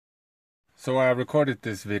So I recorded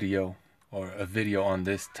this video, or a video on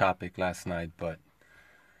this topic last night, but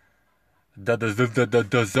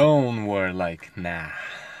the zone were like, nah.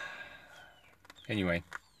 Anyway,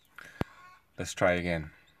 let's try again.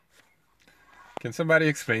 Can somebody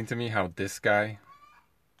explain to me how this guy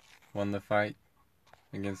won the fight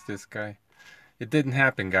against this guy? It didn't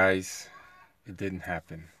happen, guys. It didn't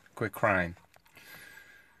happen. Quit crying.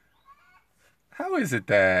 How is it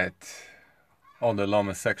that all the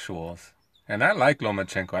homosexuals, and I like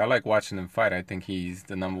Lomachenko, I like watching him fight. I think he's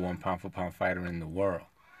the #1 pound-for-pound fighter in the world.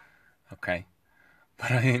 Okay?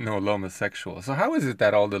 But I ain't no homosexual. So how is it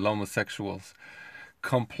that all the homosexuals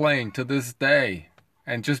complain to this day?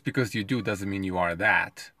 And just because you do doesn't mean you are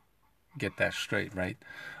that. Get that straight, right?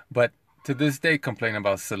 But to this day complain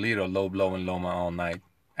about Salido low blowing Loma all night,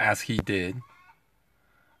 as he did.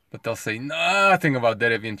 But they'll say nothing about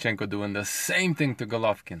Derevyanchenko doing the same thing to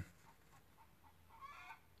Golovkin.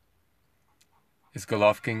 Is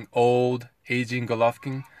Golovkin, old, aging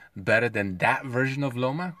Golovkin, better than that version of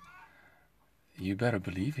Loma? You better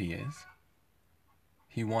believe he is.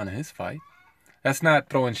 He won his fight. That's not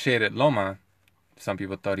throwing shade at Loma. Some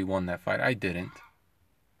people thought he won that fight. I didn't.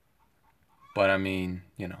 But I mean,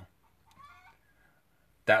 you know,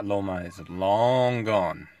 that Loma is long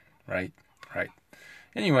gone, right? Right.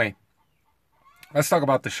 Anyway, let's talk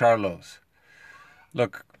about the Charlos.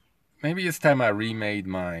 Look, maybe it's time I remade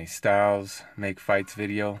my Styles Make Fights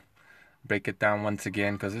video. Break it down once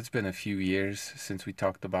again, because it's been a few years since we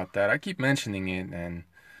talked about that. I keep mentioning it,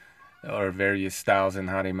 or various styles and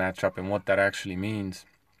how they match up and what that actually means.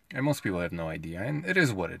 And most people have no idea, and it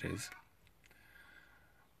is what it is.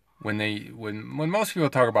 When most people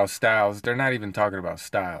talk about styles, they're not even talking about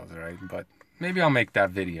styles, right? But maybe I'll make that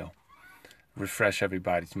video. Refresh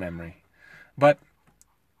everybody's memory. But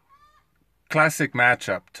classic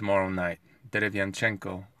matchup tomorrow night.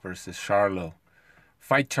 Derevyanchenko versus Charlo.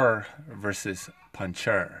 Fighter versus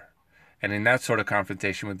puncher. And in that sort of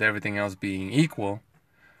confrontation, with everything else being equal,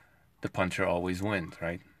 the puncher always wins,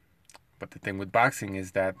 right? But the thing with boxing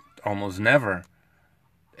is that almost never,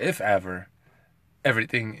 if ever,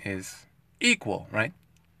 everything is equal, right?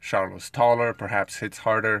 Charlo's taller, perhaps hits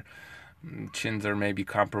harder, chins are maybe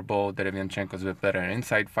comparable, Derevyanchenko's a bit better an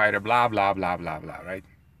inside fighter, blah, blah, blah, blah, blah, right?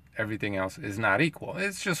 Everything else is not equal.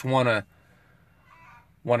 It's just one of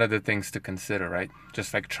the things to consider, right?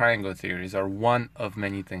 Just like triangle theories are one of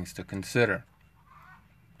many things to consider.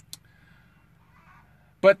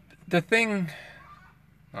 But the thing...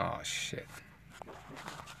 Oh, shit.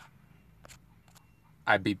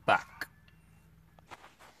 I'll be back.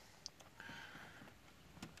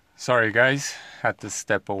 Sorry, guys. Had to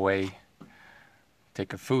step away.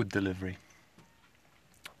 Take a food delivery.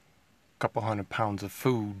 Couple 100 pounds of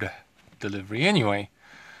food delivery. Anyway,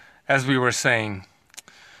 as we were saying,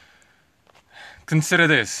 consider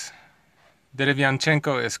this.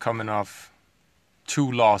 Derevyanchenko is coming off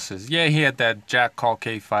 2 losses. Yeah, he had that Jack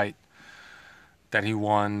Calcay fight that he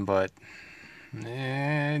won, but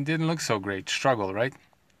it didn't look so great. Struggle, right?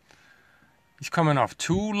 He's coming off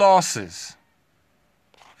 2 losses,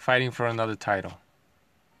 fighting for another title.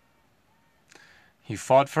 He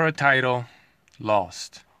fought for a title,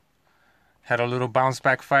 lost. Had a little bounce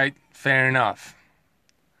back fight, fair enough.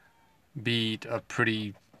 Beat a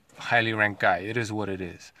pretty highly ranked guy. It is what it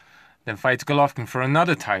is. Then fights Golovkin for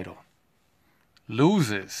another title.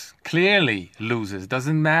 Loses. Clearly loses.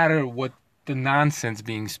 Doesn't matter what the nonsense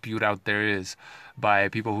being spewed out there is by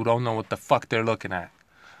people who don't know what the fuck they're looking at.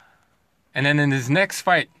 And then in his next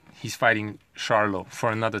fight, he's fighting Charlo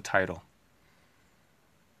for another title.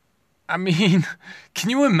 I mean, can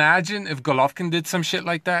you imagine if Golovkin did some shit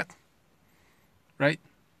like that? Right?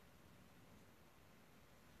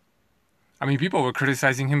 I mean, people were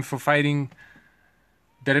criticizing him for fighting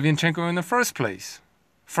Derevyanchenko in the first place.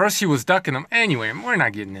 First, he was ducking him. Anyway, we're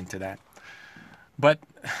not getting into that. But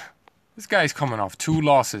this guy's coming off 2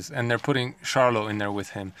 losses, and they're putting Charlo in there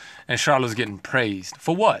with him. And Charlo's getting praised.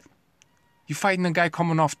 For what? You fighting a guy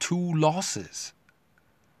coming off 2 losses.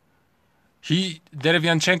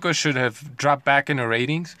 Derevyanchenko should have dropped back in the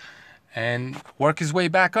ratings and work his way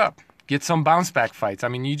back up. Get some bounce back fights. I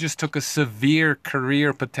mean, you just took a severe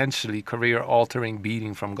potentially career-altering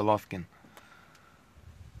beating from Golovkin.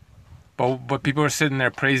 But people are sitting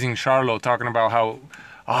there praising Charlo, talking about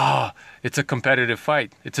how, it's a competitive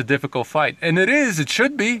fight. It's a difficult fight. And it is. It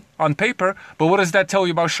should be on paper. But what does that tell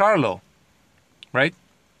you about Charlo? Right?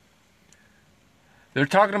 They're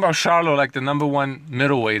talking about Charlo like the #1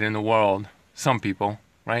 middleweight in the world. Some people,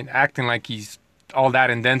 right? Acting like he's all that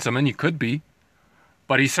and then some, and he could be.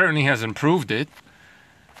 But he certainly has improved it.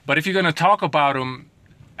 But if you're going to talk about him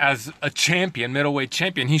as a champion, middleweight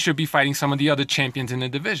champion, he should be fighting some of the other champions in the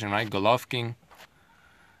division, right? Golovkin,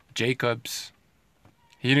 Jacobs.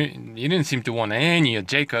 He didn't seem to want any of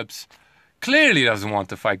Jacobs. Clearly doesn't want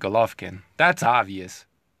to fight Golovkin. That's obvious.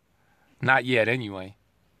 Not yet, anyway.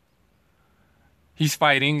 He's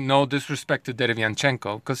fighting, no disrespect to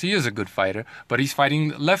Derevyanchenko, because he is a good fighter, but he's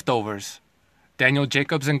fighting leftovers. Daniel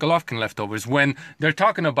Jacobs and Golovkin leftovers. When they're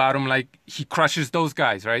talking about him like he crushes those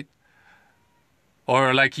guys, right?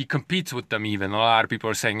 Or like he competes with them even. A lot of people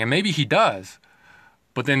are saying, and maybe he does.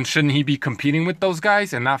 But then shouldn't he be competing with those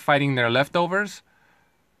guys and not fighting their leftovers?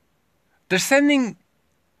 They're sending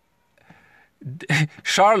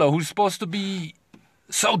Charlo, who's supposed to be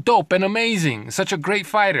so dope and amazing, such a great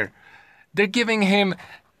fighter. They're giving him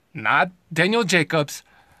not Daniel Jacobs,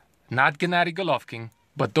 not Gennady Golovkin,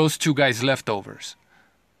 but those two guys leftovers.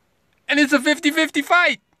 And it's a 50-50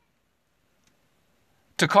 fight.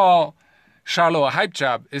 To call Charlo a hype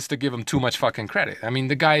job is to give him too much fucking credit. I mean,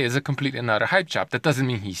 the guy is a complete and utter hype job. That doesn't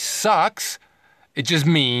mean he sucks. It just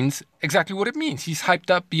means exactly what it means. He's hyped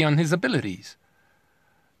up beyond his abilities.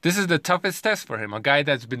 This is the toughest test for him. A guy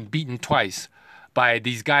that's been beaten twice by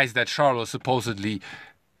these guys that Charlo supposedly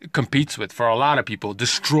competes with, for a lot of people,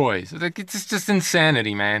 destroys. Like, it's just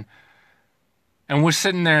insanity, man. And we're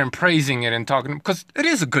sitting there and praising it and talking, because it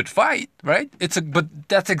is a good fight, right? But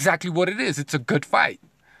that's exactly what it is. It's a good fight.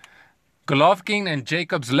 Golovkin and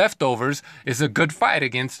Jacobs' leftovers is a good fight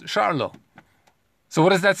against Charlo. So what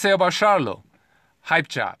does that say about Charlo? Hype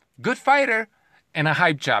job. Good fighter and a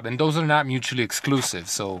hype job. And those are not mutually exclusive.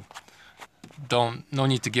 So no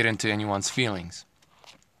need to get into anyone's feelings.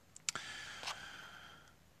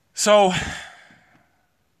 So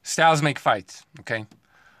styles make fights, okay?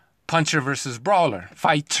 Puncher versus brawler.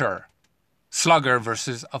 Fighter. Slugger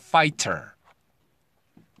versus a fighter.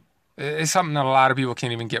 It's something that a lot of people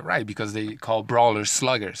can't even get right because they call brawlers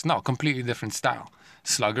sluggers. No, completely different style.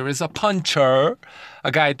 Slugger is a puncher,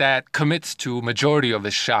 a guy that commits to majority of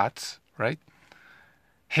his shots, right?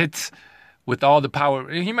 Hits with all the power.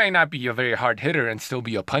 He might not be a very hard hitter and still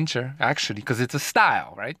be a puncher, actually, because it's a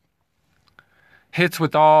style, right? Hits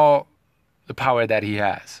with all the power that he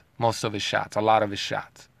has, most of his shots, a lot of his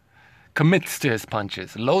shots. Commits to his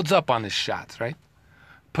punches, loads up on his shots, right?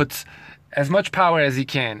 Puts as much power as he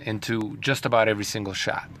can into just about every single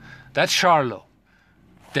shot. That's Charlo.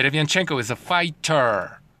 Derevyanchenko is a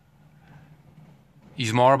fighter.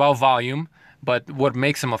 He's more about volume, but what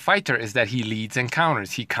makes him a fighter is that he leads and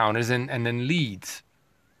counters. He counters and then leads.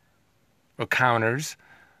 Or counters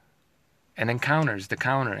and then counters the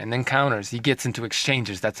counter and then counters. He gets into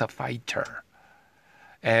exchanges. That's a fighter.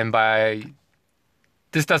 And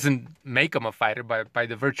this doesn't make him a fighter by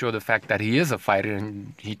the virtue of the fact that he is a fighter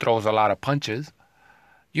and he throws a lot of punches.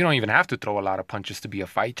 You don't even have to throw a lot of punches to be a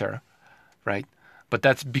fighter, right? But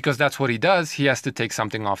that's because that's what he does. He has to take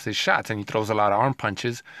something off his shots, and he throws a lot of arm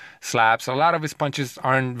punches, slaps. A lot of his punches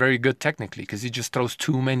aren't very good technically because he just throws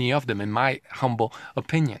too many of them, in my humble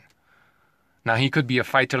opinion. Now, he could be a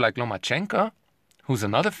fighter like Lomachenko, who's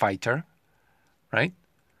another fighter, right?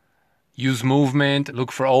 Use movement,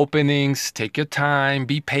 look for openings, take your time,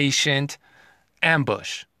 be patient,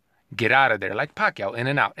 ambush, get out of there like Pacquiao, in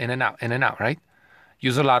and out, in and out, in and out, right?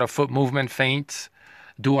 Use a lot of foot movement, feints,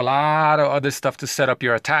 do a lot of other stuff to set up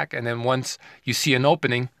your attack, and then once you see an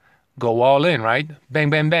opening, go all in, right?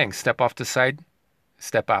 Bang, bang, bang, step off the side,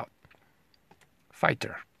 step out.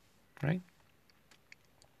 Fighter, right?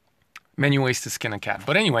 Many ways to skin a cat.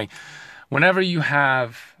 But anyway, whenever you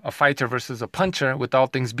have a fighter versus a puncher, with all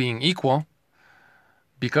things being equal,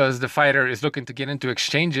 because the fighter is looking to get into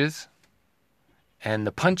exchanges, and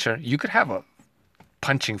the puncher, you could have a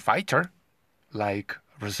punching fighter, like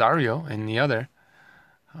Rosario in the other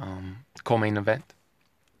co-main event.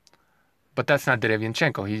 But that's not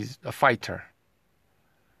Derevyanchenko. He's a fighter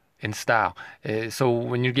in style. So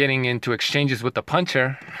when you're getting into exchanges with the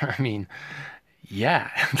puncher, I mean, yeah,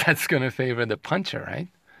 that's going to favor the puncher, right?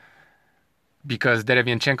 Because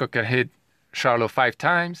Derevyanchenko can hit Charlo 5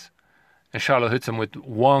 times, and Charlo hits him with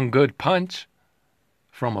one good punch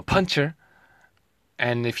from a puncher.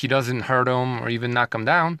 And if he doesn't hurt him or even knock him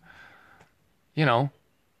down, you know,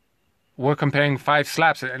 we're comparing 5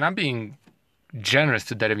 slaps, and I'm being generous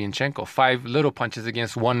to Derevyanchenko. 5 little punches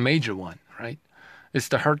against 1 major one, right? It's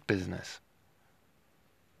the hurt business.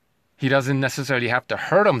 He doesn't necessarily have to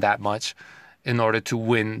hurt him that much in order to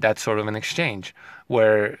win that sort of an exchange,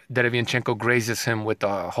 where Derevyanchenko grazes him with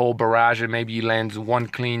a whole barrage and maybe he lands 1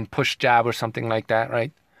 clean push jab or something like that,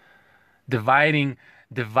 right? Dividing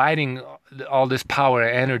all this power,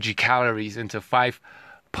 energy, calories into 5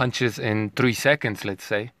 punches in 3 seconds, let's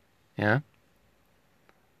say. Yeah.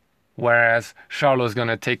 Whereas Charlo is going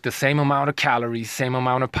to take the same amount of calories, same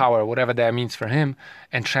amount of power, whatever that means for him,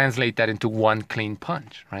 and translate that into one clean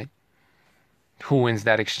punch, right? Who wins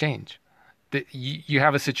that exchange? You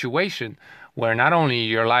have a situation where not only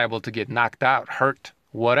you're liable to get knocked out, hurt,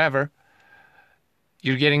 whatever,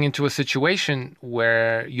 you're getting into a situation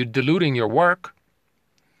where you're diluting your work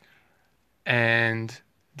and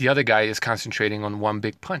the other guy is concentrating on one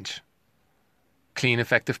big punch. Clean,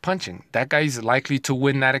 effective punching. That guy's likely to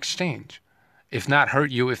win that exchange. If not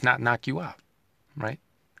hurt you, if not knock you out, right?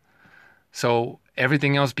 So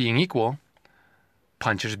everything else being equal,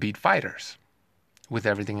 punchers beat fighters. With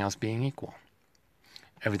everything else being equal.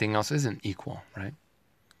 Everything else isn't equal, right?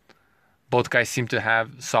 Both guys seem to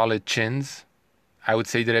have solid chins. I would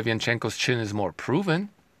say Derevyanchenko's chin is more proven,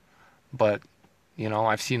 but, you know,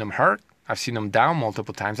 I've seen him hurt. I've seen him down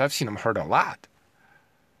multiple times. I've seen him hurt a lot.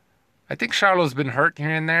 I think Charlo's been hurt here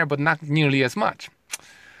and there, but not nearly as much.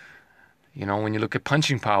 You know, when you look at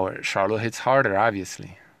punching power, Charlo hits harder,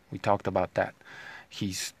 obviously. We talked about that.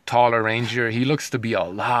 He's taller, rangier. He looks to be a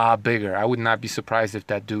lot bigger. I would not be surprised if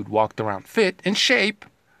that dude walked around fit, in shape,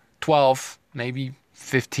 12, maybe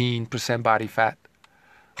 15% body fat,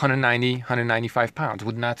 190, 195 pounds.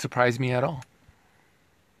 Would not surprise me at all.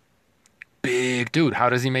 Big dude. How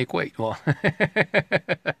does he make weight? Well,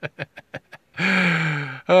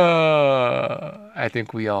 I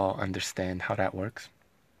think we all understand how that works.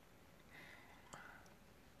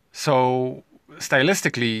 So,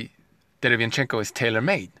 stylistically, Derevyanchenko is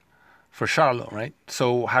tailor-made for Charlo, right?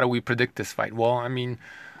 So how do we predict this fight? Well, I mean,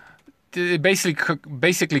 it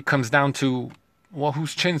basically comes down to, well,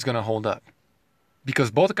 whose chin's going to hold up?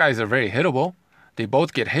 Because both guys are very hittable. They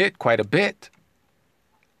both get hit quite a bit,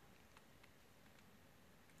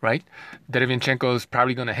 right? Derevyanchenko is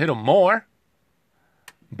probably going to hit him more,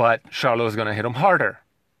 but Charlo is going to hit him harder.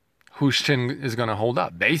 Whose chin is going to hold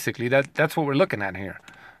up? Basically, that's what we're looking at here.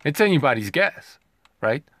 It's anybody's guess,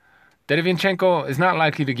 right? Derevyanchenko is not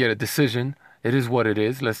likely to get a decision. It is what it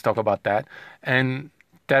is. Let's talk about that. And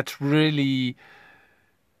that's his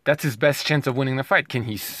best chance of winning the fight. Can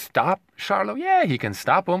he stop Charlo? Yeah, he can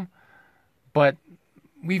stop him. But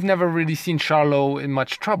we've never really seen Charlo in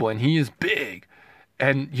much trouble. And he is big.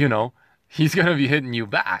 And, you know, he's going to be hitting you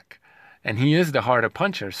back. And he is the harder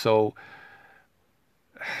puncher. So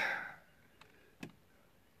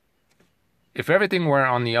if everything were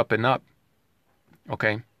on the up and up,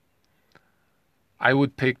 okay, I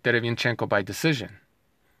would pick Derevyanchenko by decision.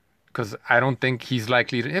 Because I don't think he's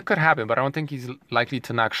likely to, it could happen, but I don't think he's likely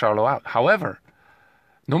to knock Charlo out. However,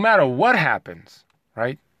 no matter what happens,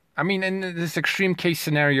 right? I mean, in this extreme case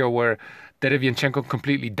scenario where Derevyanchenko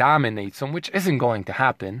completely dominates him, which isn't going to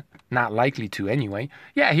happen, not likely to anyway,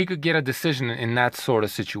 yeah, he could get a decision in that sort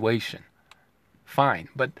of situation. Fine.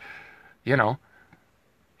 But, you know,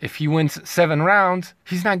 if he wins 7 rounds,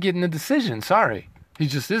 he's not getting a decision. Sorry. He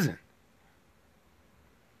just isn't.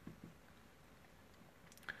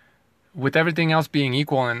 With everything else being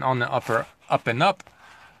equal and on the up and up,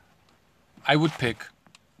 I would pick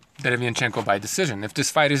Derevyanchenko by decision. If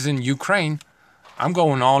this fight is in Ukraine, I'm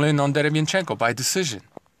going all in on Derevyanchenko by decision,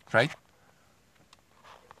 right?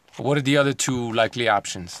 What are the other 2 likely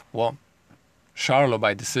options? Well, Charlo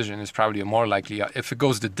by decision is probably a more likely, if it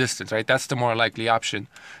goes the distance, right? That's the more likely option.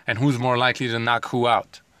 And who's more likely to knock who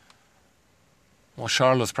out? Well,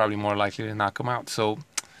 Charlo's probably more likely to knock him out. So,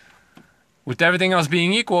 with everything else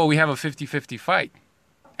being equal, we have a 50-50 fight.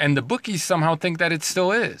 And the bookies somehow think that it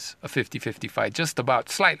still is a 50-50 fight, just about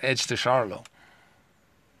slight edge to Charlo.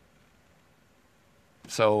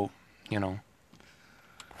 So, you know,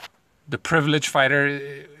 the privileged fighter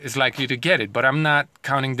is likely to get it. But I'm not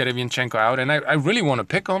counting Derevyanchenko out, and I really want to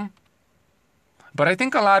pick him. But I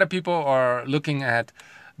think a lot of people are looking at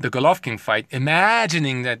the Golovkin fight,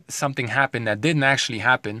 imagining that something happened that didn't actually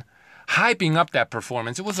happen, hyping up that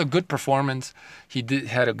performance. It was a good performance. He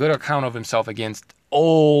had a good account of himself against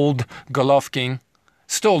old Golovkin.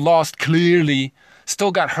 Still lost clearly.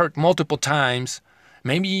 Still got hurt multiple times.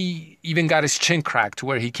 Maybe even got his chin cracked to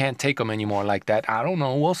where he can't take him anymore like that. I don't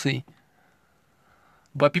know. We'll see.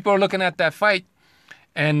 But people are looking at that fight,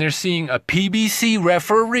 and they're seeing a PBC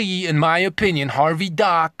referee, in my opinion, Harvey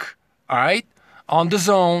Dock, all right, on the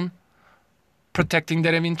zone, protecting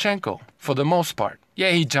Derevyanchenko for the most part.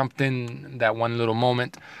 Yeah, he jumped in that one little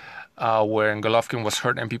moment where Golovkin was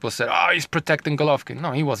hurt and people said, oh, he's protecting Golovkin.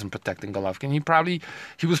 No, he wasn't protecting Golovkin.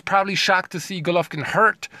 He was probably shocked to see Golovkin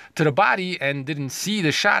hurt to the body and didn't see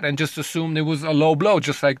the shot and just assumed it was a low blow,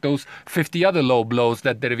 just like those 50 other low blows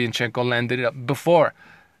that Derevyanchenko landed before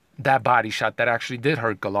that body shot that actually did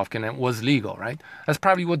hurt Golovkin and was legal, right? That's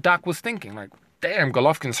probably what Doc was thinking. Like, damn,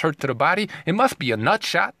 Golovkin's hurt to the body. It must be a nut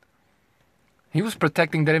shot. He was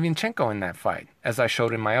protecting Derevyanchenko in that fight, as I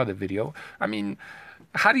showed in my other video. I mean,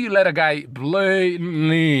 how do you let a guy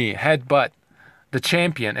blatantly headbutt the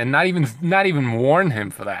champion and not even warn him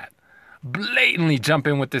for that? Blatantly jump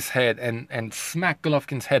in with his head and smack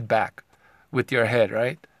Golovkin's head back with your head,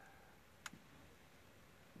 right?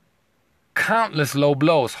 Countless low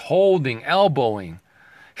blows, holding, elbowing,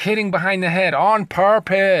 hitting behind the head on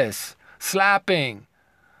purpose, slapping.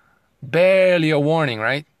 Barely a warning,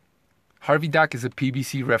 right? Harvey Dack is a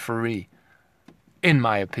PBC referee, in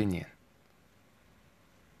my opinion.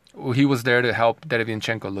 He was there to help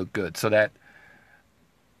Derevyanchenko look good, so that,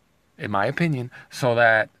 in my opinion, so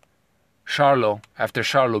that Charlo, after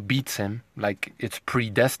Charlo beats him, like it's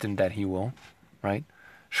predestined that he will, right?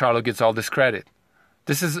 Charlo gets all this credit.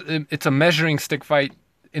 It's a measuring stick fight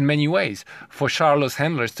in many ways for Charlo's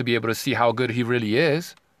handlers to be able to see how good he really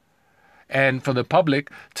is, and for the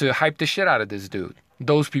public to hype the shit out of this dude.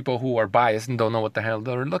 Those people who are biased and don't know what the hell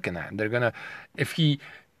they're looking at. They're gonna, if he,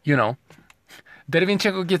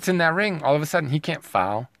 Derevyanchenko gets in that ring, all of a sudden he can't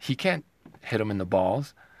foul. He can't hit him in the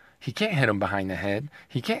balls. He can't hit him behind the head.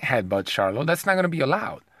 He can't headbutt Charlo. That's not going to be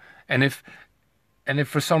allowed. And if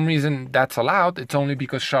for some reason that's allowed, it's only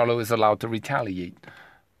because Charlo is allowed to retaliate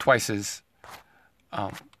twice as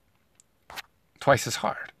hard.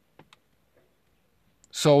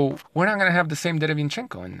 So we're not going to have the same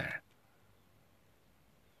Derevyanchenko in there.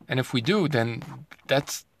 And if we do, then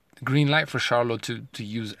that's green light for Charlo to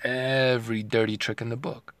use every dirty trick in the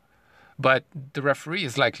book. But the referee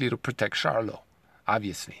is likely to protect Charlo,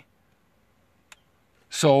 obviously.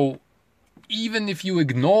 So even if you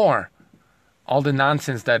ignore all the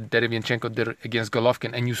nonsense that Derevyanchenko did against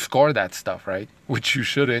Golovkin and you score that stuff, right? Which you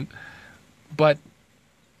shouldn't. But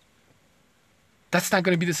that's not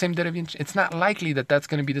going to be the same Derevyanchenko. It's not likely that that's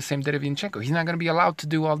going to be the same Derevyanchenko. He's not going to be allowed to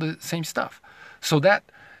do all the same stuff. So that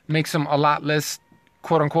makes him a lot less,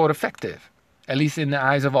 quote-unquote, effective, at least in the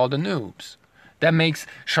eyes of all the noobs. That makes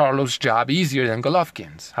Charlo's job easier than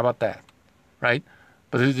Golovkin's. How about that? Right?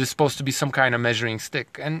 But it is supposed to be some kind of measuring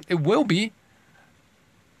stick. And it will be.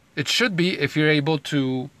 It should be if you're able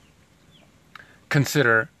to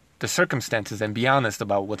consider the circumstances and be honest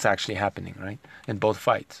about what's actually happening, right? In both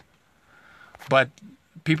fights. But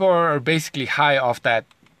people are basically high off that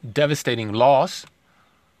devastating loss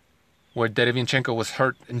where Derevyanchenko was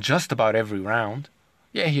hurt in just about every round.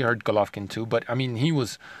 Yeah, he hurt Golovkin too, but I mean, he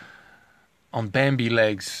was on Bambi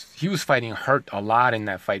legs. He was fighting hurt a lot in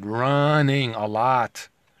that fight, running a lot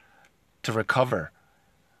to recover.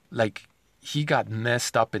 Like, he got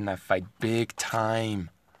messed up in that fight big time.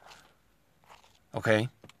 Okay?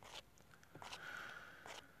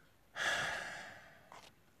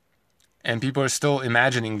 And people are still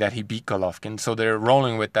imagining that he beat Golovkin, so they're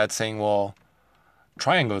rolling with that, saying, well,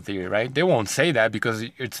 triangle theory, right? They won't say that because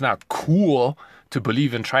it's not cool to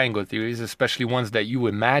believe in triangle theories, especially ones that you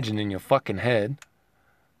imagine in your fucking head.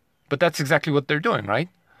 But that's exactly what they're doing, right?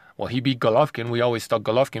 Well, he beat Golovkin. We always thought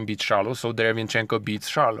Golovkin beats Charlo, so Derevyanchenko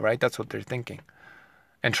beats Charlo, right? That's what they're thinking.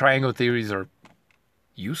 And triangle theories are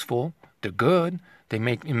useful. They're good. It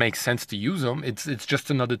makes sense to use them. It's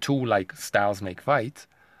just another tool like styles make fights,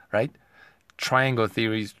 right? Triangle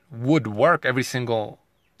theories would work every single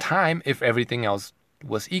time if everything else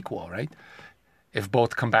was equal, right? If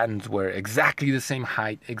both combatants were exactly the same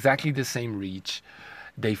height, exactly the same reach,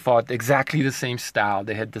 they fought exactly the same style,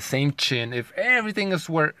 they had the same chin, if everything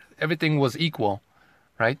was equal,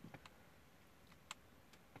 right?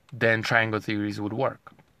 Then triangle theories would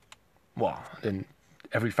work. Well, then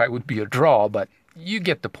every fight would be a draw, but you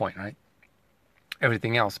get the point, right?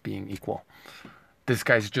 Everything else being equal. This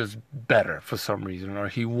guy's just better for some reason, or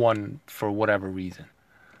he won for whatever reason.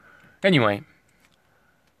 Anyway,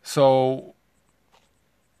 so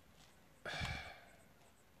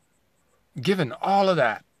given all of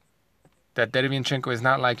that Derevyanchenko is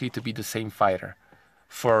not likely to be the same fighter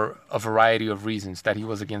for a variety of reasons that he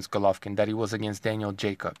was against Golovkin, that he was against Daniel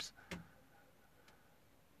Jacobs.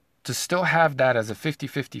 To still have that as a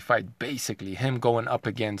 50-50 fight, basically him going up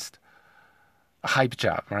against a hype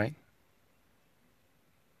job, right?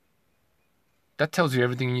 That tells you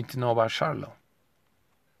everything you need to know about Charlo.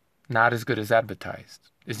 Not as good as advertised.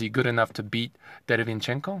 Is he good enough to beat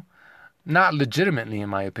Derevyanchenko? Not legitimately, in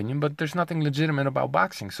my opinion, but there's nothing legitimate about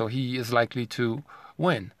boxing, so he is likely to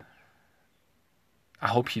win. I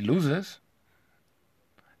hope he loses.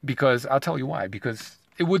 Because, I'll tell you why. Because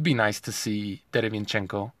it would be nice to see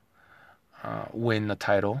Derevyanchenko win the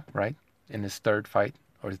title, right? In his third fight,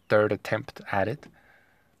 or third attempt at it.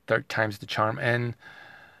 Third time's the charm. And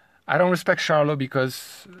I don't respect Charlo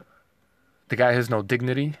because the guy has no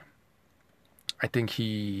dignity. I think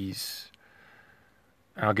he's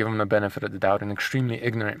I'll give him the benefit of the doubt, an extremely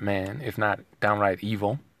ignorant man, if not downright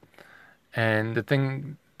evil. And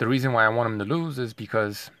the reason why I want him to lose is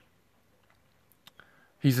because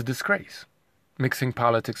he's a disgrace, mixing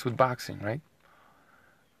politics with boxing, right?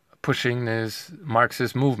 Pushing this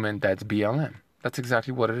Marxist movement that's BLM. That's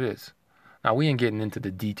exactly what it is. Now, we ain't getting into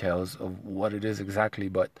the details of what it is exactly,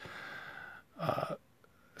 but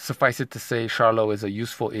suffice it to say, Charlo is a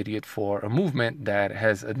useful idiot for a movement that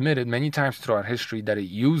has admitted many times throughout history that it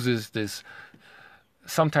uses this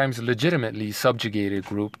sometimes legitimately subjugated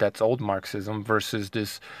group that's old Marxism versus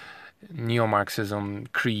this neo-Marxism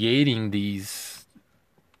creating these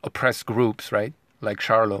oppressed groups, right? Like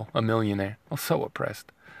Charlo, a millionaire, so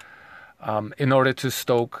oppressed, in order to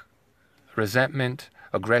stoke resentment,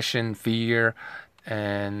 aggression, fear,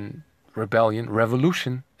 and rebellion,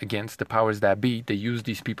 revolution against the powers that be. They use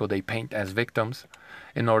these people they paint as victims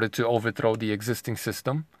in order to overthrow the existing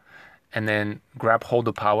system and then grab hold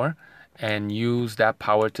of power and use that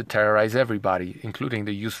power to terrorize everybody, including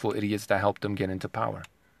the useful idiots that helped them get into power.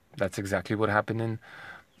 That's exactly what happened in,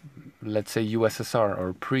 let's say, USSR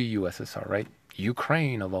or pre-USSR, right?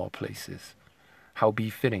 Ukraine, of all places. How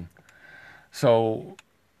befitting. So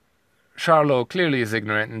Charlo clearly is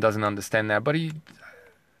ignorant and doesn't understand that, but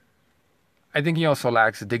I think he also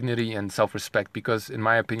lacks dignity and self-respect because, in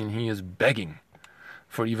my opinion, he is begging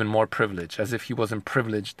for even more privilege, as if he wasn't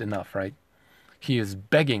privileged enough, right? He is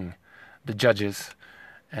begging the judges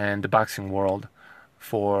and the boxing world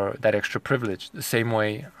for that extra privilege, the same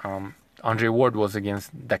way Andre Ward was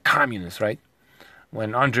against the communists, right?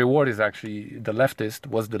 When Andre Ward is actually the leftist,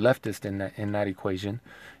 was the leftist in that equation,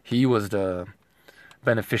 he was the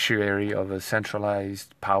beneficiary of a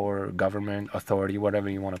centralized power, government, authority, whatever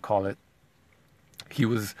you want to call it. He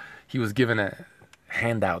was given a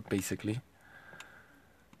handout, basically.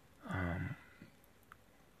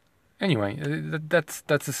 Anyway, that's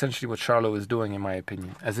essentially what Charlo is doing, in my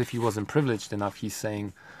opinion. As if he wasn't privileged enough, he's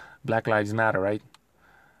saying Black Lives Matter, right?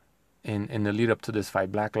 In the lead up to this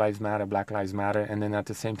fight, Black Lives Matter, and then at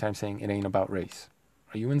the same time saying it ain't about race.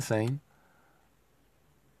 Are you insane?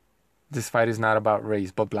 This fight is not about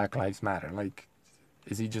race, but Black Lives Matter. Like,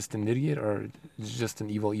 is he just an idiot or just an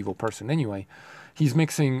evil person? Anyway, he's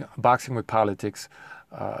mixing boxing with politics,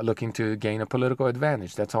 looking to gain a political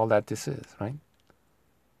advantage. That's all that this is, right?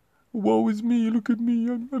 Woe is me, look at me,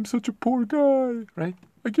 I'm such a poor guy, right?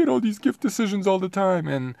 I get all these gift decisions all the time,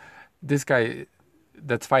 and this guy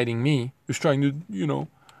that's fighting me is trying to,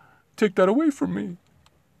 take that away from me.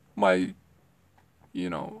 My,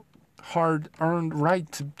 hard-earned right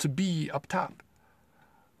to be up top.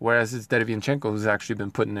 Whereas it's Derevyanchenko who's actually been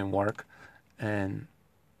putting in work and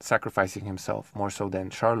sacrificing himself more so than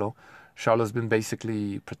Charlo. Charlo's been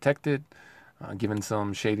basically protected, given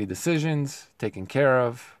some shady decisions, taken care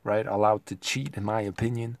of, right? Allowed to cheat, in my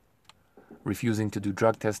opinion, refusing to do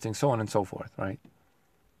drug testing, so on and so forth, right?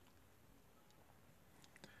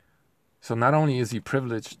 So not only is he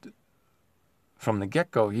privileged from the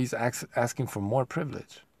get-go, he's asking for more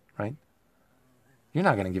privilege, right? You're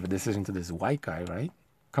not going to give a decision to this white guy, right?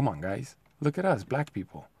 Come on, guys. Look at us, black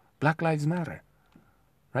people. Black Lives Matter,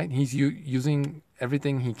 right? He's using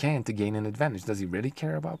everything he can to gain an advantage. Does he really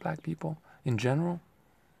care about black people in general?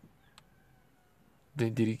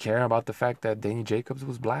 Did he care about the fact that Danny Jacobs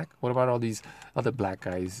was black? What about all these other black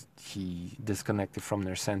guys he disconnected from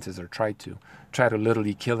their senses or try to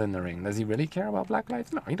literally kill in the ring? Does he really care about black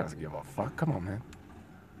lives? No, he doesn't give a fuck. Come on, man.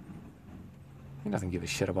 He doesn't give a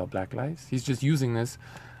shit about black lives. He's just using this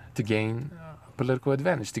to gain political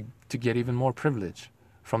advantage, to get even more privilege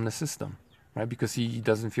from the system, right? Because he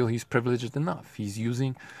doesn't feel he's privileged enough. He's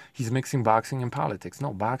mixing boxing and politics.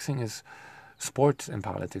 No, boxing is sports and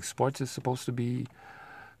politics. Sports is supposed to be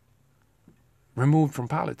removed from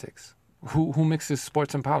politics. Who mixes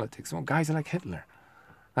sports and politics? Well, guys like Hitler.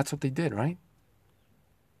 That's what they did, right?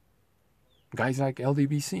 Guys like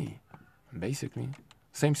LDBC, basically.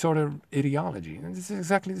 Same sort of ideology. And this is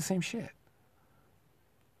exactly the same shit.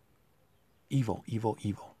 Evil.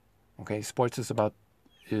 Okay, sports is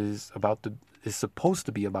supposed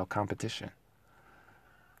to be about competition.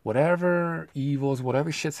 Whatever evils,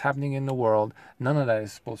 whatever shit's happening in the world, none of that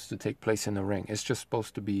is supposed to take place in the ring. It's just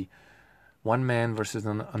supposed to be one man versus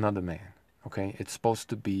another man. Okay, it's supposed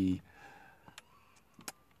to be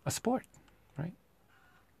a sport, right?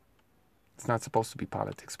 It's not supposed to be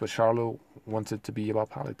politics. But Charlo wants it to be about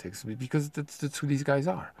politics because that's who these guys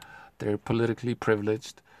are. They're politically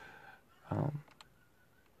privileged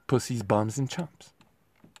pussies, bums, and chumps.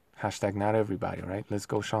 Hashtag not everybody, right? Let's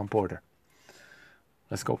go Sean Porter.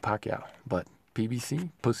 Let's go Pacquiao. But PBC,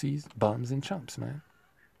 pussies, bums, and chumps, man.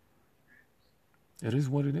 It is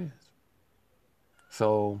what it is.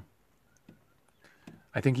 So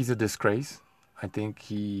I think he's a disgrace. I think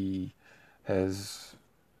he has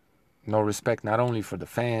no respect not only for the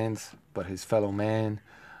fans but his fellow man.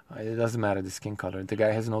 It doesn't matter the skin color. The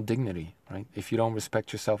guy has no dignity, right? If you don't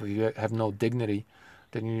respect yourself, if you have no dignity,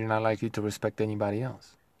 then you're not likely to respect anybody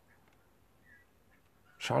else.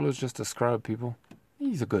 Charlo's just a scrub, people.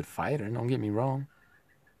 He's a good fighter, don't get me wrong.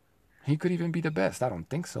 He could even be the best. I don't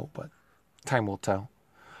think so, but time will tell.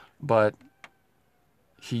 But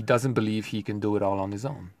he doesn't believe he can do it all on his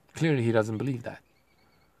own. Clearly, he doesn't believe that.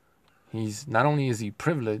 He's not only is he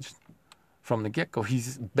privileged from the get-go,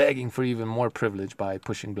 he's begging for even more privilege by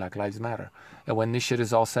pushing Black Lives Matter. And when this shit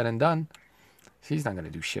is all said and done, he's not gonna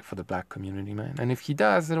do shit for the black community, man. And if he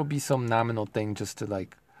does, it'll be some nominal thing just to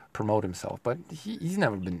like promote himself. But he's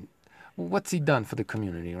never been. What's he done for the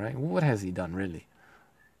community, right? What has he done really?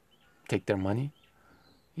 Take their money?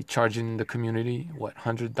 You charging the community what,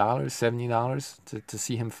 $100, $70 to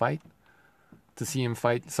see him fight? To see him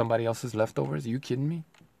fight somebody else's leftovers? Are you kidding me?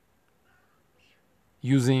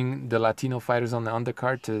 Using the Latino fighters on the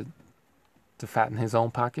undercard to fatten his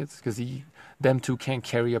own pockets, because them two can't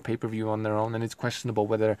carry a pay-per-view on their own, and it's questionable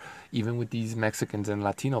whether even with these Mexicans and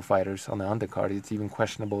Latino fighters on the undercard, it's even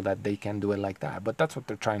questionable that they can do it like that. But that's what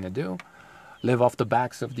they're trying to do, live off the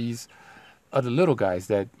backs of these other little guys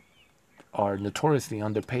that are notoriously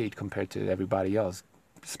underpaid compared to everybody else,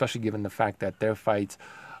 especially given the fact that their fights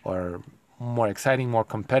are more exciting, more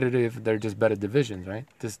competitive. They're just better divisions, right?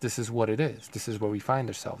 This is what it is. This is where we find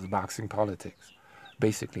ourselves, boxing politics,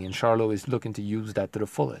 basically. And Charlo is looking to use that to the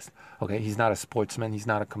fullest. Okay, he's not a sportsman. He's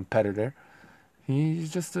not a competitor.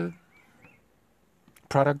 He's just a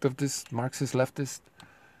product of this Marxist leftist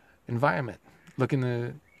environment, looking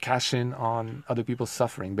to cash in on other people's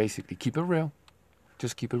suffering, basically. Keep it real.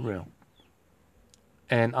 Just keep it real.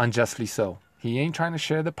 And unjustly so. He ain't trying to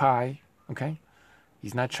share the pie, okay?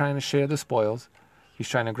 He's not trying to share the spoils. He's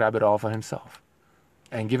trying to grab it all for himself.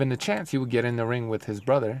 And given the chance, he would get in the ring with his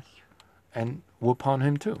brother and whoop on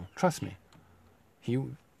him too. Trust me. He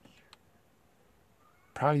would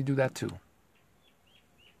probably do that too.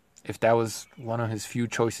 If that was one of his few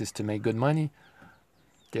choices to make good money,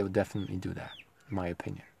 they would definitely do that, in my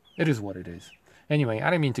opinion. It is what it is. Anyway, I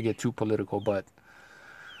didn't mean to get too political, but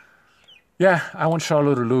yeah, I want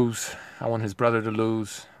Charlo to lose. I want his brother to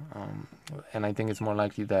lose. And I think it's more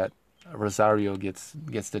likely that Rosario gets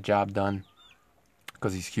the job done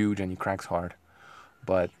because he's huge and he cracks hard.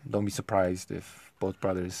 But don't be surprised if both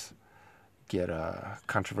brothers get a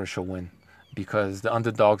controversial win, because the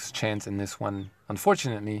underdog's chance in this one,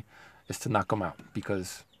 unfortunately, is to knock them out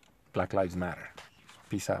because Black Lives Matter.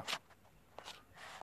 Peace out.